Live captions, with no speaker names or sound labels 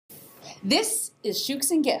This is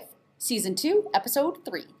Shooks and Giff, Season 2, Episode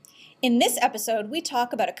 3. In this episode, we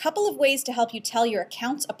talk about a couple of ways to help you tell your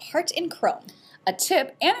accounts apart in Chrome. A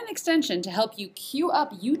tip and an extension to help you queue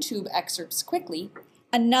up YouTube excerpts quickly.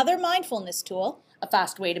 Another mindfulness tool. A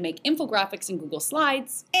fast way to make infographics in Google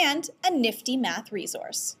Slides. And a nifty math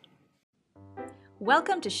resource.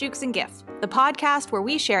 Welcome to Shooks and Giff, the podcast where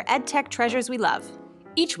we share EdTech treasures we love.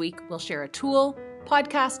 Each week, we'll share a tool,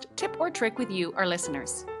 podcast, tip, or trick with you, our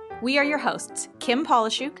listeners. We are your hosts, Kim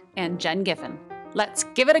Polishuk and Jen Giffen. Let's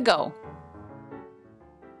give it a go.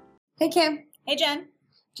 Hey, Kim. Hey, Jen.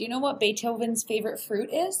 Do you know what Beethoven's favorite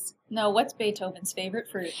fruit is? No, what's Beethoven's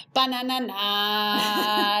favorite fruit? Bananas.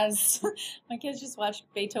 My kids just watched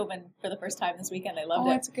Beethoven for the first time this weekend. They loved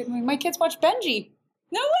Oh, it. it's a good movie. My kids watch Benji.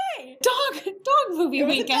 No way! Dog movie It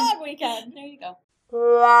was weekend. a dog weekend. There you go.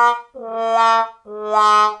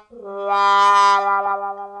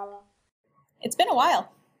 It's been a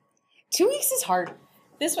while. 2 weeks is hard.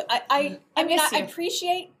 This I miss you.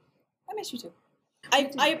 appreciate. I miss you too.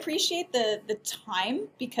 I appreciate the time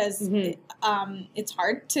because it's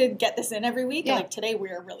hard to get this in every week. Yeah. Like today, we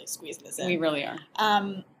are really squeezing this in. We really are.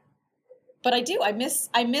 But I do. I miss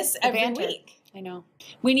every banter. week. I know.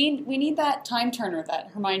 We need that time turner that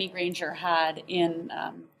Hermione Granger had in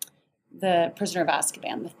the Prisoner of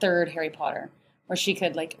Azkaban, the third Harry Potter, where she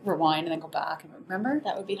could like rewind and then go back. Remember?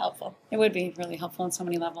 That would be helpful. It would be really helpful on so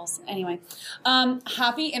many levels. Anyway,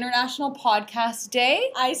 happy International Podcast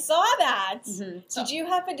Day. I saw that. So- Did you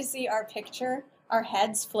happen to see our picture? Our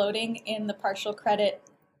heads floating in the partial credit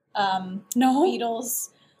No. Beatles.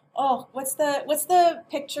 Oh, what's the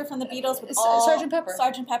picture from the Beatles with all Sgt. Pepper.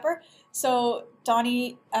 Sgt. Pepper. So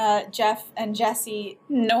Donnie, Jeff, and Jesse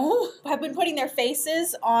No. have been putting their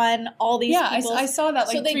faces on all these. Yeah, people's. I saw that,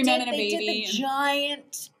 like so they three did, men and a they baby. did the and-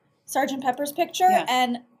 giant Sgt. Pepper's picture, Yeah.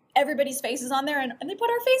 and everybody's faces on there, and they put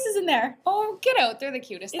our faces in there. Oh, get out. They're the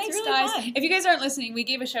cutest. It's Thanks, really guys. fun. If you guys aren't listening, we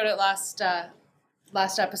gave a shout out last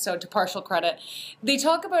episode to Partial Credit. They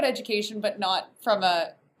talk about education, but not from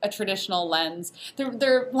a traditional lens.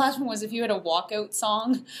 Their last one was if you had a walkout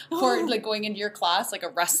song for like going into your class, like a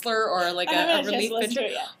wrestler or like a relief pitcher.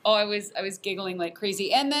 Oh, I was giggling like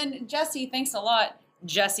crazy. And then Jesse, thanks a lot,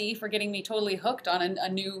 Jesse, for getting me totally hooked on a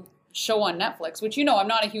new show on Netflix, which I'm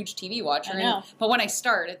not a huge TV watcher. I know. But when I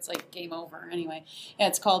start, it's like game over. Anyway, yeah,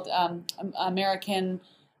 it's called American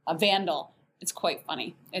Vandal. It's quite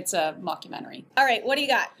funny. It's a mockumentary. All right, what do you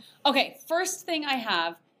got? Okay, first thing I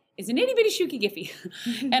have is an itty bitty shooky giffy.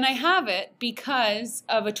 And I have it because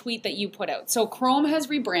of a tweet that you put out. So Chrome has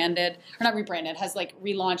has like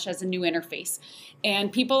relaunched as a new interface.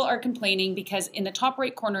 And people are complaining because in the top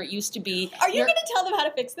right corner, it used to be... Are you going to tell them how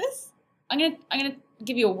to fix this? I'm gonna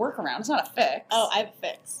give you a workaround. It's not a fix. Oh, I have a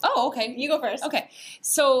fix. Oh, okay. You go first. Okay.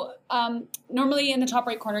 So normally in the top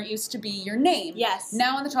right corner, it used to be your name. Yes.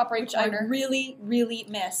 Now in the top right Which I corner... really, really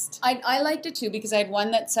missed. I liked it too because I had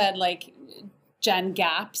one that said like Jen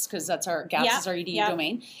Gaps, because that's our Gaps is our EDU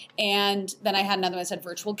domain. And then I had another one that said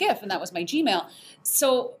Virtual GIF, and that was my Gmail.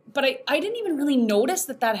 So, but I didn't even really notice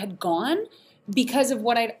that had gone because of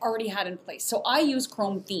what I'd already had in place. So I use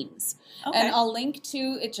Chrome themes. Okay. And I'll link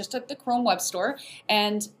to it just at the Chrome web store.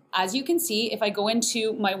 And as you can see, if I go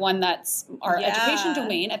into my one that's our education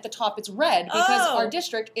domain, at the top it's red because our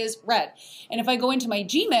district is red. And if I go into my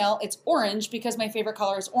Gmail, it's orange because my favorite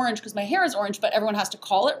color is orange because my hair is orange, but everyone has to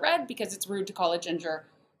call it red because it's rude to call a ginger's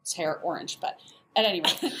hair orange. But at any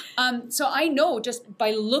rate, so I know just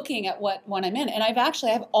by looking at what one I'm in, and I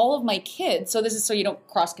have all of my kids. So this is so you don't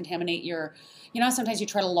cross-contaminate your... sometimes you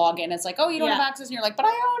try to log in. It's like, oh, you don't have access. And you're like, but I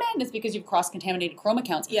own it. And it's because you've cross-contaminated Chrome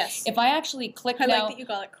accounts. Yes. If I actually click I now... like that you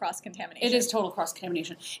call it cross-contamination. It is total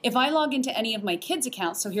cross-contamination. If I log into any of my kids'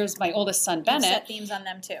 accounts, so here's my oldest son, Bennett. Set themes on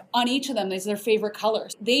them too. On each of them, there's their favorite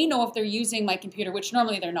colors. They know if they're using my computer, which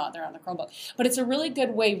normally they're not. They're on the Chromebook. But it's a really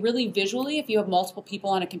good way, really visually, if you have multiple people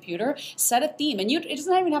on a computer, set a theme. And it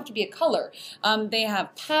doesn't even have to be a color. They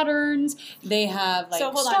have patterns. They have like So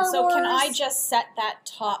hold Star on. So Wars. can I just set that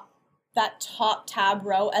top tab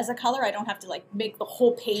row as a color? I don't have to like make the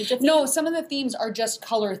whole page a theme? No, some of the themes are just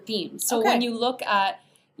color themes. So when you look at,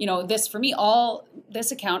 this for me,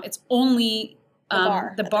 this account, it's only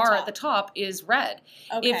the bar at the top is red.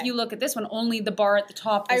 Okay. If you look at this one, only the bar at the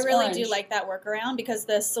top is I really orange. do like that workaround because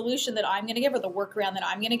the solution that I'm going to give, or the workaround that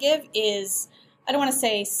I'm going to give, is, I don't want to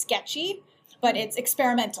say sketchy, but it's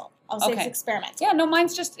experimental. I'll say it's experimental. Yeah, no,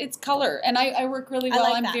 mine's just, it's color. And I work really well.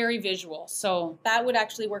 like I'm that. very visual. So That would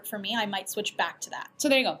actually work for me. I might switch back to that.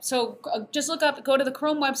 there you go. So just go to the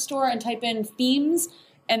Chrome web store and type in themes.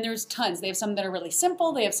 And there's tons. They have some that are really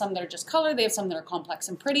simple. They have some that are just color. They have some that are complex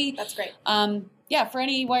and pretty. That's great. yeah, for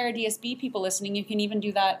any Wire DSB people listening, you can even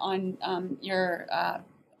do that on your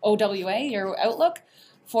OWA, your Outlook.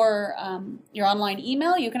 For your online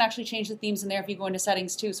email, you can actually change the themes in there if you go into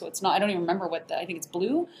settings too. So it's not, I don't even remember I think it's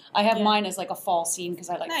blue. I have mine as like a fall scene because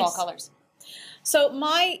I like fall colors. So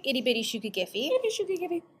my itty bitty shooky giffy.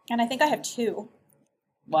 And I think I have 2.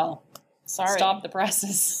 Well, sorry. Stop the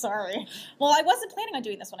presses. Sorry. Well, I wasn't planning on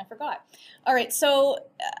doing this one. I forgot. All right. So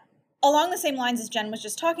along the same lines as Jen was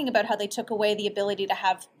just talking about how they took away the ability to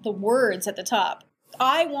have the words at the top.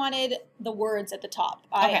 I wanted the words at the top.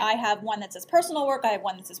 Okay. I have one that says personal work. I have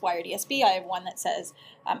one that says Wire DSB. I have one that says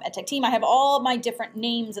EdTech Team. I have all my different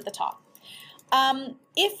names at the top.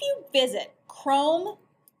 If you visit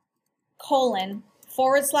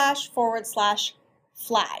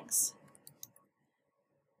Chrome://flags.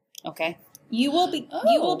 Okay. You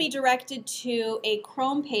will be directed to a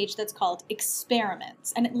Chrome page that's called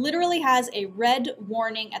Experiments, and it literally has a red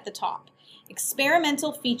warning at the top.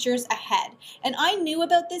 Experimental features ahead. And I knew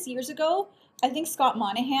about this years ago. I think Scott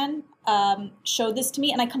Monahan showed this to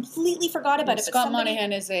me, and I completely forgot about it. Scott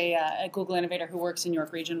Monahan is a Google innovator who works in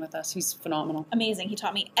York Region with us. He's phenomenal. Amazing. He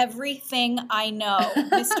taught me everything I know.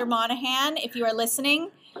 Mr. Monahan, if you are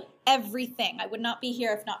listening, everything. I would not be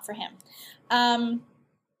here if not for him.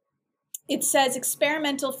 It says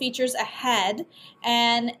experimental features ahead,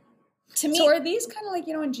 and to me, so are these kind of like,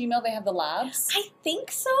 in Gmail they have the labs? I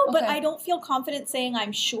think so, but I don't feel confident saying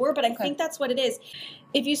I'm sure, but I think that's what it is.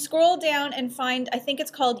 If you scroll down and find, I think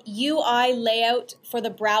it's called UI layout for the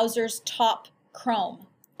browser's top Chrome.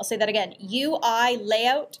 I'll say that again. UI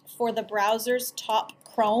layout for the browser's top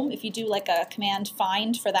Chrome. If you do like a command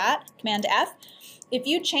find for that, command F, if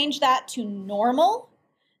you change that to normal,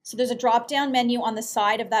 so there's a drop-down menu on the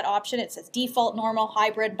side of that option. It says default, normal,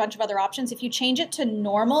 hybrid, a bunch of other options. If you change it to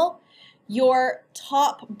normal, your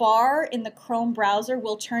top bar in the Chrome browser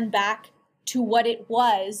will turn back to what it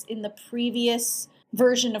was in the previous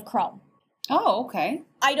version of Chrome. Oh, okay.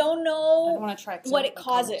 I don't know I don't want to try what it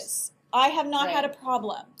causes. I have not had a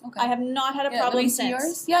problem. Okay. I have not had a problem since.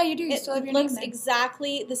 Yours? Yeah, you do. You still have your name looks there.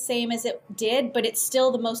 exactly the same as it did, but it's still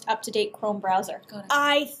the most up-to-date Chrome browser. Got it.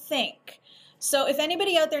 I think. So if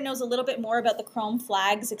anybody out there knows a little bit more about the Chrome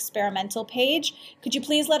Flags experimental page, could you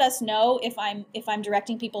please let us know if I'm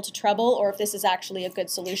directing people to trouble or if this is actually a good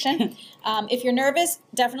solution? If you're nervous,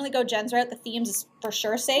 definitely go Jen's route. The themes is for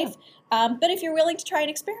sure safe. But if you're willing to try an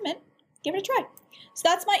experiment, give it a try. So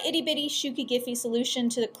that's my itty bitty shooky giffy solution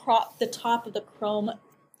to the top of the Chrome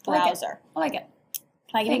browser. I like it.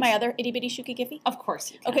 Can I give you my other itty bitty shooky giffy? Of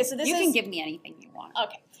course you can. Okay, so you can give me anything you want.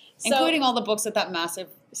 Okay. Including all the books at that massive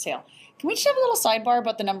sale. Can we just have a little sidebar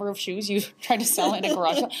about the number of shoes you tried to sell in a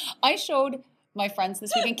garage sale? I showed my friends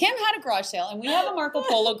this weekend. Kim had a garage sale, and we have a Marco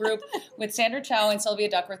Polo group with Sandra Chow and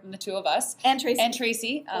Sylvia Duckworth and the two of us. And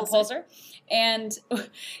Tracy. Pulser. And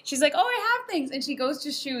she's like, oh, I have things. And she goes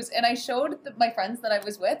to shoes. And I showed my friends that I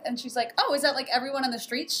was with, and she's like, oh, is that like everyone on the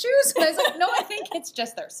street's shoes? And I was like, no, I think it's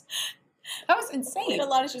just theirs. That was insane. We had a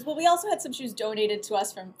lot of shoes. Well, we also had some shoes donated to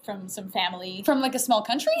us from some family. From like a small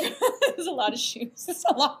country? There's a lot of shoes. It's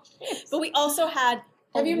a lot of shoes. But we also had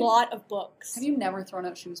a lot of books. Have you never thrown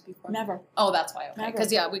out shoes before? Never. Oh, that's why. Okay.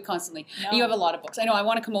 Because, we constantly. No. You have a lot of books. I know. I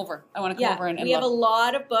want to come over. I want to come over and we have a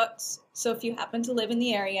lot of books. So if you happen to live in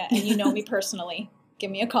the area and you know me personally,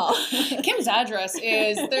 give me a call. Kim's address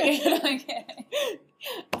is...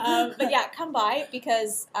 but yeah, come by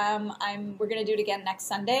because we're going to do it again next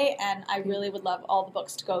Sunday, and I really would love all the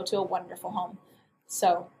books to go to a wonderful home.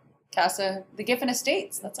 So... Casa, the Giffen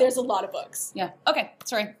Estates. There's a lot of books. Yeah. Okay.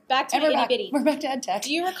 Sorry. Back to itty bitty. We're back to EdTech.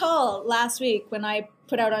 Do you recall last week when I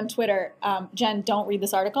put out on Twitter, Jen, don't read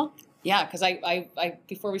this article? Yeah, because I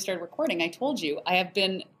before we started recording, I told you I have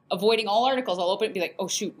been avoiding all articles. I'll open it and be like, oh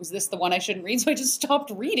shoot, was this the one I shouldn't read? So I just stopped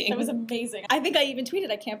reading. That was amazing. I think I even tweeted,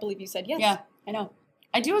 I can't believe you said yes. Yeah, I know.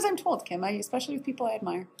 I do as I'm told, Kim, especially with people I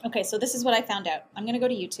admire. Okay, so this is what I found out. I'm going to go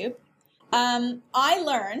to YouTube. I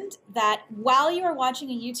learned that while you are watching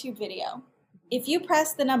a YouTube video, if you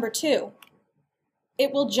press the number 2,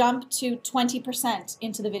 it will jump to 20%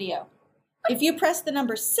 into the video. If you press the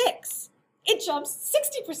number 6, it jumps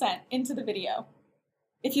 60% into the video.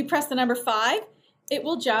 If you press the number 5, it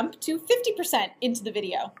will jump to 50% into the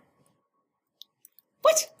video.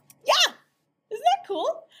 What? Yeah! Isn't that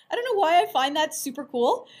cool? I don't know why I find that super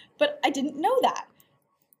cool, but I didn't know that.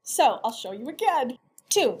 So I'll show you again.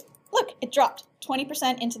 2. Look, it dropped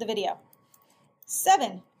 20% into the video.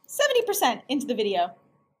 7, 70% into the video.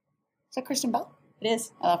 Is that Kristen Bell? It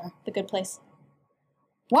is. I love her. The Good Place.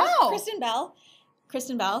 Wow. Kristen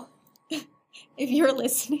Bell, if you're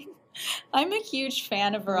listening, I'm a huge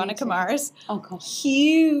fan of Veronica Mars. Oh, gosh.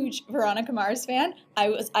 Huge Veronica Mars fan.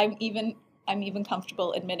 I'm even I'm even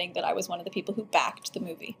comfortable admitting that I was one of the people who backed the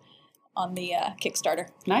movie on the Kickstarter.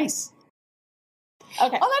 Nice.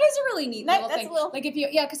 Okay. Oh, that is a really neat little that's thing. a little... Like if you,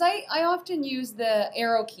 because I often use the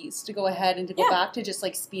arrow keys to go ahead and to go back to just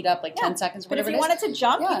like speed up like 10 seconds or whatever it is. But if you wanted to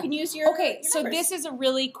jump, you can use your Okay, your so numbers. this is a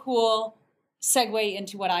really cool segue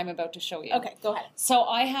into what I'm about to show you. Okay, go ahead. So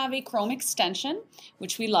I have a Chrome extension,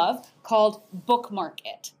 which we love, called Bookmark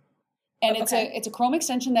It. And it's a Chrome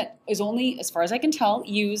extension that is only, as far as I can tell,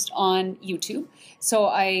 used on YouTube. So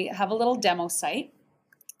I have a little demo site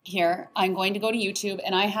here. I'm going to go to YouTube,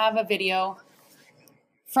 and I have a video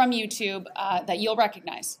from YouTube that you'll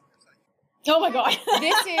recognize. Oh my God.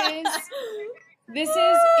 This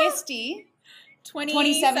is ISTE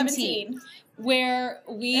 2017. Where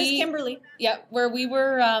we... There's Kimberly. Yeah, where we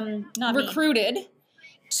were recruited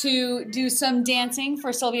to do some dancing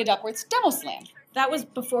for Sylvia Duckworth's Demo Slam. That was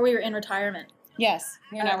before we were in retirement. Yes,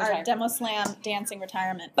 you're now retired. Our Demo Slam dancing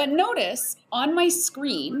retirement. But notice, on my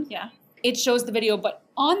screen, it shows the video, but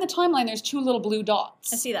on the timeline, there's 2 little blue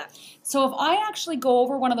dots. I see that. So if I actually go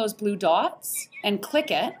over one of those blue dots and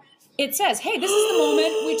click it, it says, hey, this is the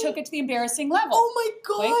moment we took it to the embarrassing level. Oh my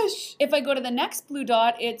gosh. If I go to the next blue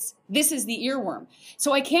dot, this is the earworm.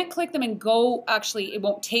 So I can't click them and go, actually, it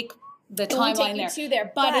won't take the timeline there. To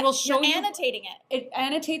there, but it'll show you. Annotating it. It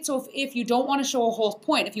annotates, so if you don't want to show a whole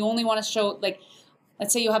point, if you only want to show, like,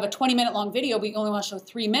 let's say you have a 20-minute long video, but you only want to show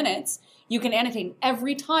 3 minutes, you can annotate.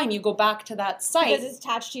 Every time you go back to that site. Because it's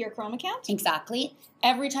attached to your Chrome account? Exactly.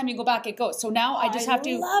 Every time you go back, it goes. So now I just have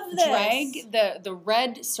to drag the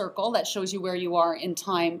red circle that shows you where you are in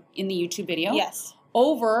time in the YouTube video. Yes.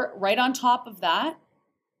 Over, right on top of that.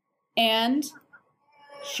 And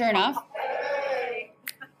sure enough.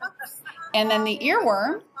 And then the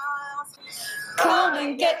earworm. Come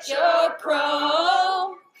and get your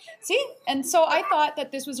Chrome. See? And so I thought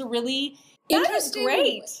that this was a really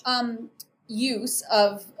interesting use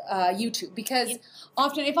of YouTube, because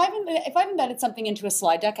often if I've embedded something into a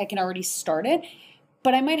slide deck, I can already start it,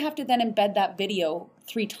 but I might have to then embed that video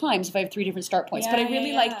 3 times if I have 3 different start points. But I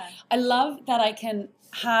really I love that I can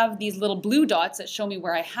have these little blue dots that show me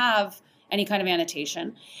where I have any kind of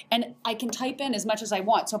annotation, and I can type in as much as I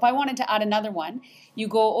want. So if I wanted to add another one, you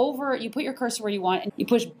go over, you put your cursor where you want, and you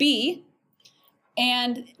push B,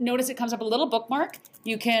 and notice it comes up a little bookmark.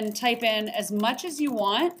 You can type in as much as you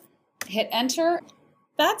want, hit enter.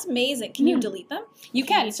 That's amazing. Can you delete them? You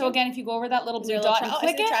can. So again, if you go over that little blue dot and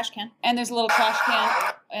click it, trash can. And there's a little trash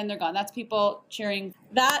can, and they're gone. That's people cheering.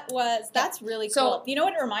 That's really cool. You know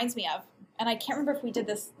what it reminds me of? And I can't remember if we did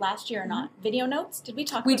this last year or not. Video notes? Did we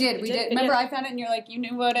talk about it? We did. Remember, I found it and you're like, you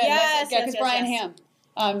knew about it. Yes, because Brian Ham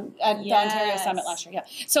at the Ontario Summit last year. Yeah.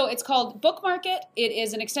 So it's called Bookmark It. It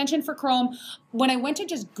is an extension for Chrome. When I went to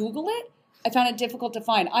just Google it, I found it difficult to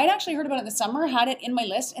find. I'd actually heard about it in the summer, had it in my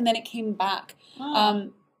list, and then it came back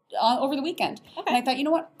over the weekend. Okay. And I thought, you know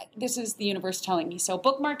what? This is the universe telling me. So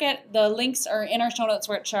Bookmark It. The links are in our show notes,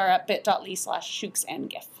 which are at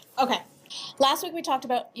bit.ly/shooksandgif. Okay. Last week we talked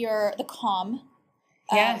about the COM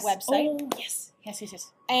website. Oh, yes.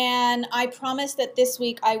 Yes. And I promised that this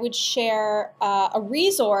week I would share a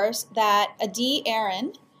resource that Adi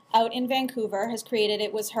Aaron out in Vancouver has created.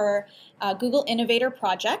 It was her Google Innovator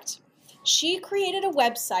project. She created a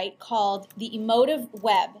website called the Emotive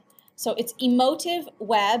Web. So it's Emotive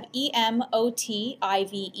Web,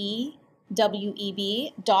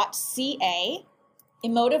 EMOTIVEWEB.ca,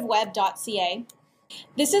 emotiveweb.ca.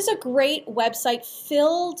 This is a great website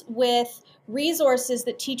filled with resources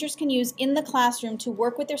that teachers can use in the classroom to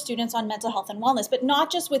work with their students on mental health and wellness, but not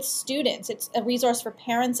just with students. It's a resource for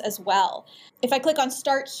parents as well. If I click on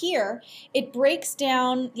Start Here, it breaks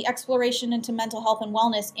down the exploration into mental health and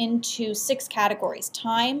wellness into 6 categories: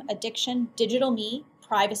 time, addiction, digital me,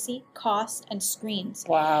 privacy, cost, and screens.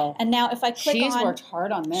 Wow. And now if I click She's worked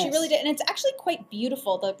hard on this. She really did. And it's actually quite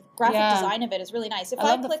beautiful. The graphic design of it is really nice. If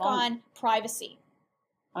I click on privacy.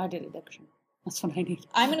 I did addiction. That's what I need.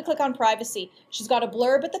 I'm going to click on privacy. She's got a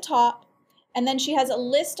blurb at the top, and then she has a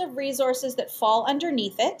list of resources that fall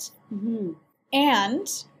underneath it. Mm-hmm. And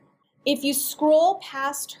if you scroll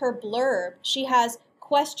past her blurb, she has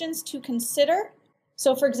questions to consider.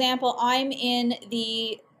 So, for example, I'm in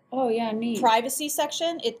the privacy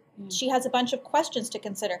section. She has a bunch of questions to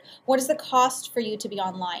consider. What is the cost for you to be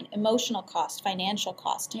online? Emotional cost, financial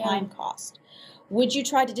cost, time cost. Would you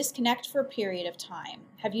try to disconnect for a period of time?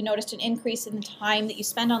 Have you noticed an increase in the time that you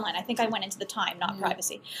spend online? I think I went into the time, not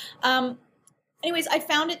privacy. Anyways, I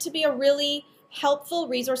found it to be a really helpful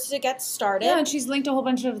resource to get started. Yeah, and she's linked a whole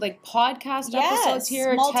bunch of podcast episodes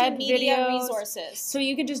here, TED videos, resources. So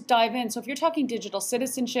you can just dive in. So if you're talking digital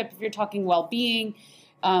citizenship, if you're talking well-being,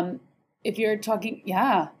 if you're talking,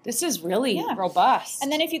 this is really robust.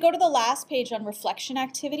 And then if you go to the last page on reflection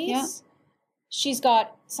activities, she's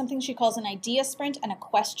got something she calls an idea sprint and a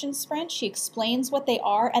question sprint. She explains what they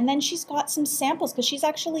are, and then she's got some samples because she's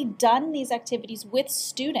actually done these activities with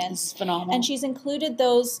students. It's phenomenal. And she's included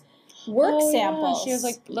those work samples. Yeah. She has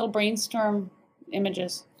like little brainstorm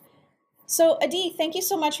images. So Adi, thank you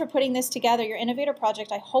so much for putting this together. Your Innovator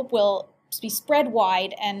project, I hope, will be spread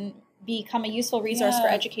wide and become a useful resource for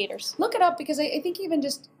educators. Look it up, because I think even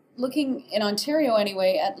just looking in Ontario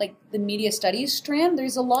anyway at like the media studies strand,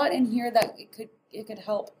 there's a lot in here that it could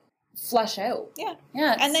help flesh out. Yeah.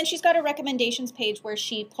 And then she's got a recommendations page where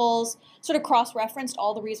she pulls, sort of cross-referenced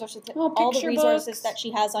all the resources that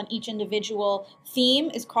she has on each individual theme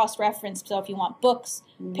is cross-referenced. So if you want books,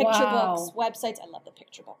 picture books, websites, I love the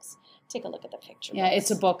picture books. Take a look at the picture. Yeah,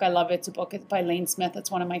 it's a book. I love it. It's a book. It's by Lane Smith.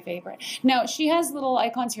 It's one of my favorite. Now, she has little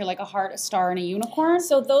icons here like a heart, a star, and a unicorn.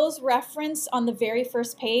 So those reference on the very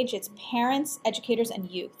first page, it's parents, educators,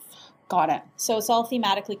 and youth. Got it. So it's all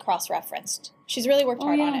thematically cross-referenced. She's really worked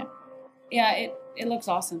hard on it. Yeah, it looks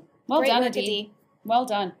awesome. Well done, Adi. Well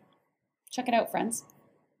done. Check it out, friends.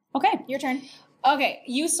 Okay. Your turn. Okay,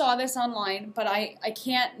 you saw this online, but I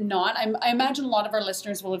can't not. I imagine a lot of our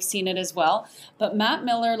listeners will have seen it as well. But Matt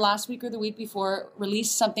Miller, last week or the week before,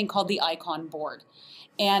 released something called the Icon Board.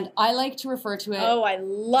 And I like to refer to it... Oh, I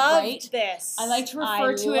loved this. I like to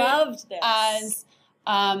refer to it as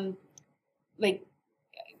like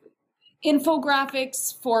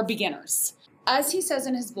infographics for beginners. As he says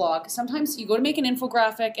in his blog, sometimes you go to make an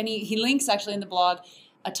infographic, and he links actually in the blog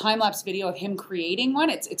a time-lapse video of him creating one.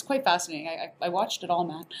 It's quite fascinating. I watched it all,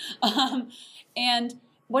 Matt. And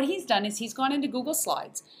what he's done is he's gone into Google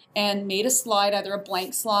Slides and made a slide, either a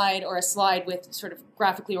blank slide or a slide with sort of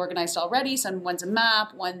graphically organized already. So one's a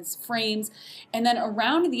map, one's frames. And then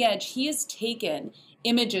around the edge, he has taken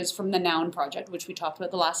images from the Noun Project, which we talked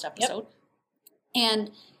about the last episode. Yep.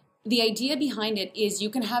 And the idea behind it is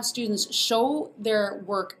you can have students show their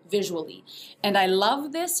work visually. And I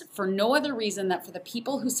love this for no other reason that for the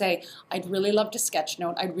people who say, I'd really love to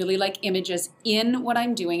sketchnote, I'd really like images in what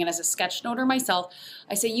I'm doing. And as a sketchnoter myself,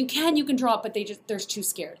 I say, you can draw it, but they're too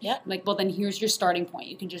scared. Yeah. I'm like, well, then here's your starting point.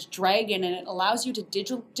 You can just drag in, and it allows you to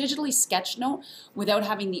digitally sketchnote without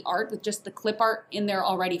having the art, with just the clip art in there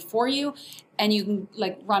already for you. And you can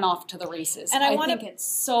like run off to the races. And I think it's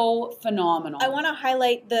so phenomenal. I want to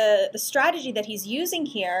highlight the strategy that he's using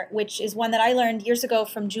here, which is one that I learned years ago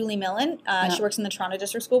from Julie Millen. She works in the Toronto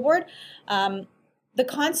District School Board. The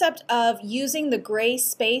concept of using the gray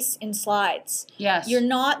space in slides. Yes. You're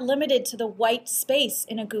not limited to the white space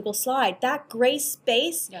in a Google slide. That gray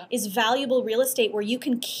space is valuable real estate where you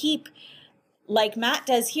can keep, like Matt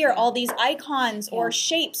does here, all these icons or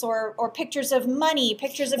shapes or pictures of money,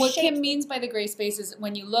 pictures of shapes. What Kim means by the gray space is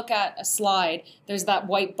when you look at a slide, there's that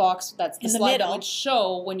white box that's the slide that would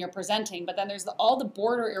show when you're presenting, but then there's all the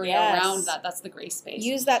border area around that. That's the gray space.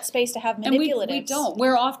 Use that space to have manipulatives. And we don't.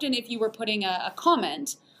 Where often if you were putting a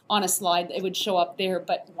comment on a slide, it would show up there,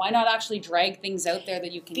 but why not actually drag things out there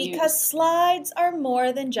that you can use? Because slides are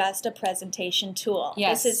more than just a presentation tool.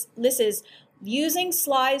 Yes. This is using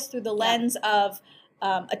slides through the lens of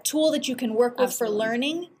a tool that you can work with for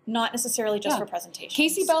learning, not necessarily just for presentations.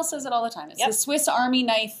 Casey Bell says it all the time. It's the Swiss Army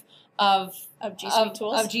knife of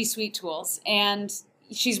G Suite tools. And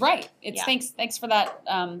she's right. It's thanks for that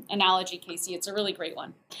analogy, Casey. It's a really great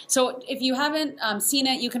one. So if you haven't seen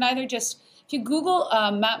it, you can either just... If you Google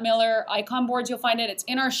Matt Miller icon boards, you'll find it. It's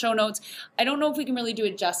in our show notes. I don't know if we can really do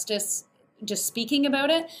it justice just speaking about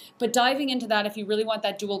it, but diving into that, if you really want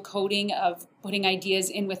that dual coding of putting ideas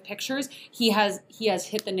in with pictures, he has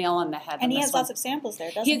hit the nail on the head. And he has lots of samples there,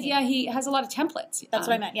 doesn't he? Yeah, he has a lot of templates. That's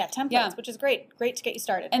what I meant. Yeah, templates, which is great. Great to get you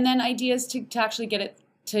started. And then ideas to actually get it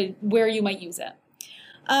to where you might use it.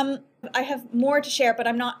 I have more to share, but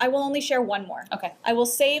I will only share one more. Okay. I will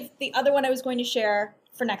save the other one I was going to share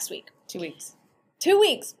for next week. 2 weeks. 2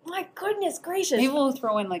 weeks. My goodness gracious. Maybe we'll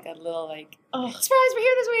throw in like a little surprise, we're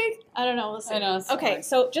here this week. I don't know. We'll see. I know. Okay,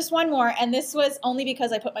 so just one more. And this was only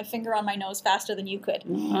because I put my finger on my nose faster than you could.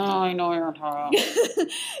 Oh, I know you're talking.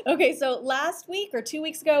 Okay, so last week or 2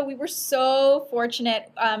 weeks ago, we were so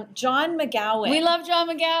fortunate. John McGowan. We love John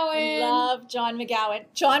McGowan. We love John McGowan.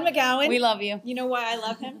 John McGowan. We love you. You know why I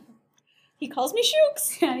love him? He calls me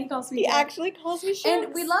Shooks. Yeah, he calls me. He actually calls me Shooks.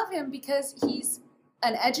 And we love him because he's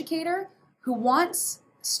an educator who wants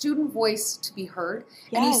student voice to be heard.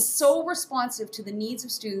 And he's so responsive to the needs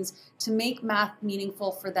of students to make math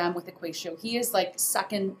meaningful for them with Equatio. He is like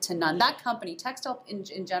second to none. That company, TextHelp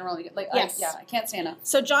in general, like I can't say enough.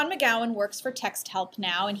 So John McGowan works for TextHelp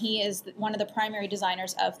now, and he is one of the primary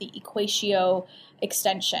designers of the Equatio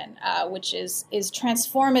extension, which is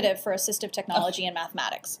transformative for assistive technology and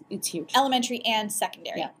mathematics. It's huge. Elementary and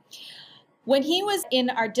secondary. Yeah. When he was in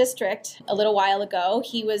our district a little while ago,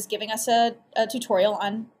 he was giving us a tutorial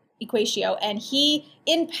on Equatio, and he,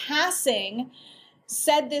 in passing,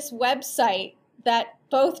 said this website that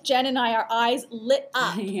both Jen and I, our eyes lit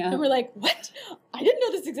up. And we're like, what? I didn't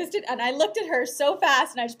know this existed. And I looked at her so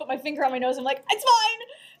fast, and I just put my finger on my nose. I'm like, it's fine.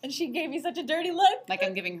 And she gave me such a dirty look. Like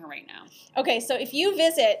I'm giving her right now. Okay, so if you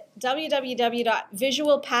visit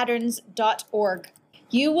www.visualpatterns.org,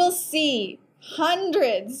 you will see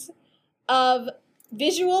hundreds of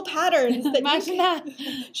visual patterns that Imagine that.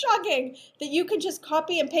 Shocking, that you can just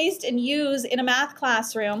copy and paste and use in a math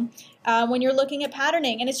classroom when you're looking at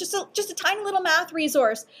patterning. And it's just a tiny little math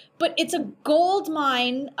resource, but it's a gold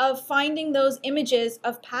mine of finding those images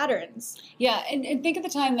of patterns. Yeah, and think of the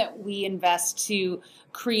time that we invest to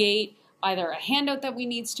create either a handout that we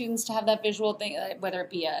need students to have that visual thing, whether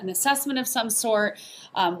it be an assessment of some sort,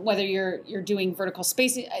 whether you're doing vertical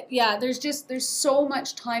spacing. Yeah, there's so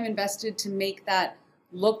much time invested to make that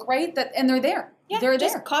look right, and they're there. Yeah, they're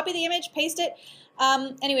just there. Copy the image, paste it.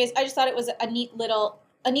 Anyways, I just thought it was a neat little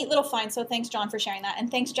find. So thanks, John, for sharing that,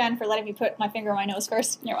 and thanks, Jen, for letting me put my finger on my nose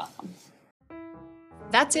first. You're welcome.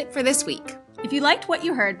 That's it for this week. If you liked what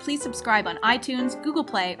you heard, please subscribe on iTunes, Google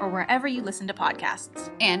Play, or wherever you listen to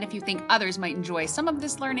podcasts. And if you think others might enjoy some of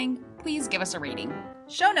this learning, please give us a rating.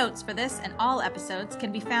 Show notes for this and all episodes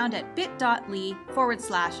can be found at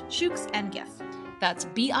bit.ly/shooksandgif. That's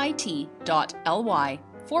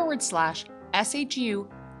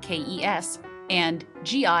bit.ly/SHUKES and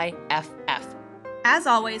GIFF. As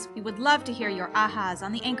always, we would love to hear your ahas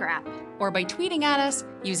on the Anchor app. Or by tweeting at us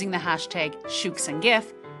using the hashtag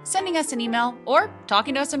 #ShooksandGif, sending us an email, or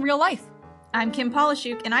talking to us in real life. I'm Kim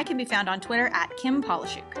Polishuk, and I can be found on Twitter at Kim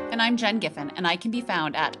Polishuk. And I'm Jen Giffen, and I can be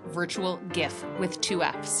found at virtualgif with 2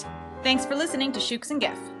 Fs. Thanks for listening to Shooks and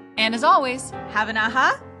Gif. And as always, have an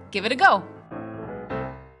aha? Give it a go.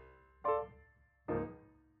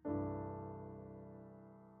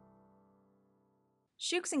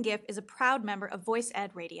 Shooks and Gif is a proud member of Voice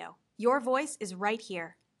Ed Radio. Your voice is right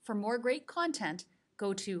here. For more great content,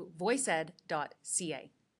 go to voiceed.ca.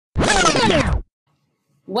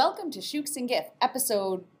 Welcome to Shooks and Gif,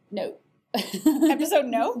 episode no. Episode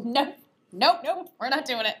no? Nope. We're not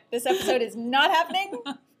doing it. This episode is not happening?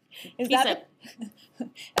 Is that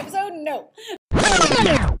episode no?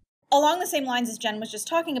 Along the same lines as Jen was just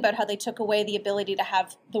talking about how they took away the ability to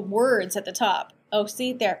have the words at the top. Oh,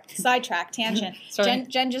 see, there, sidetrack, tangent.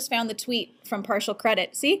 Jen just found the tweet from Partial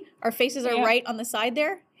Credit. See, our faces are right on the side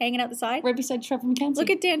there, hanging out the side. Right beside Trevor McKenzie. Look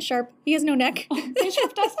at Dan Sharp. He has no neck. Dan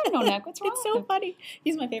Sharp does have no neck. What's wrong It's so funny.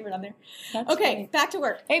 He's my favorite on there. That's okay, funny. Back to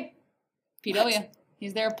work. Hey, PW.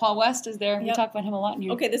 He's there. Paul West is there. Yep. We talk about him a lot in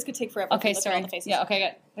here. Okay, this could take forever. Okay, Look sorry. at all the faces. Yeah, okay,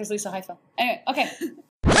 good. There's Lisa Haifa. Anyway, okay.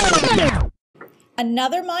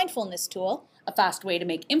 Another mindfulness tool. A fast way to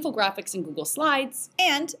make infographics in Google Slides.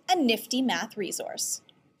 And a nifty math resource.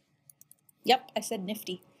 Yep, I said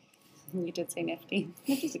nifty. You did say nifty.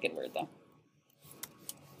 Nifty's a good word, though.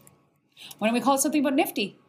 Why don't we call it something about nifty?